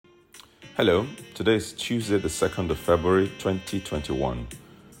Hello, today is Tuesday, the 2nd of February 2021.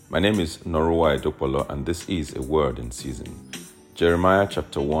 My name is Norua Edopolo, and this is A Word in Season. Jeremiah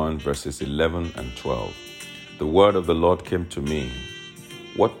chapter 1, verses 11 and 12. The word of the Lord came to me.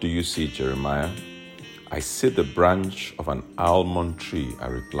 What do you see, Jeremiah? I see the branch of an almond tree, I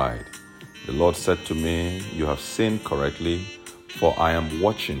replied. The Lord said to me, You have seen correctly, for I am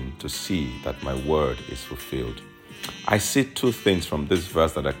watching to see that my word is fulfilled. I see two things from this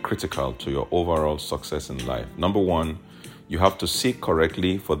verse that are critical to your overall success in life. Number one, you have to see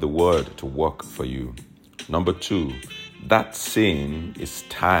correctly for the word to work for you. Number two, that seeing is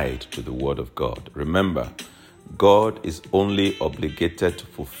tied to the word of God. Remember, God is only obligated to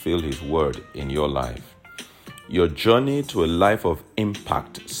fulfill his word in your life. Your journey to a life of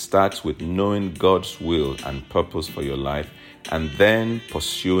impact starts with knowing God's will and purpose for your life and then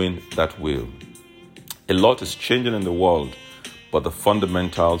pursuing that will. A lot is changing in the world, but the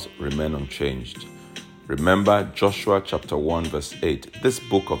fundamentals remain unchanged. Remember Joshua chapter 1 verse 8. This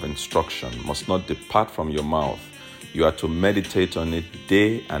book of instruction must not depart from your mouth. You are to meditate on it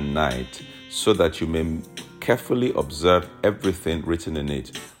day and night so that you may carefully observe everything written in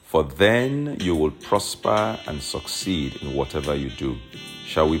it. For then you will prosper and succeed in whatever you do.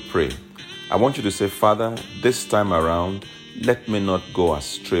 Shall we pray? I want you to say, Father, this time around, let me not go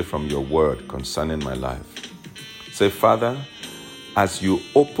astray from your word concerning my life. Say, Father, as you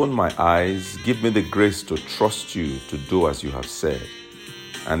open my eyes, give me the grace to trust you to do as you have said.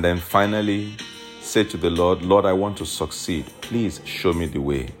 And then finally, say to the Lord, Lord, I want to succeed. Please show me the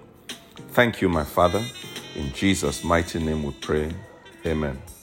way. Thank you, my Father. In Jesus' mighty name we pray. Amen.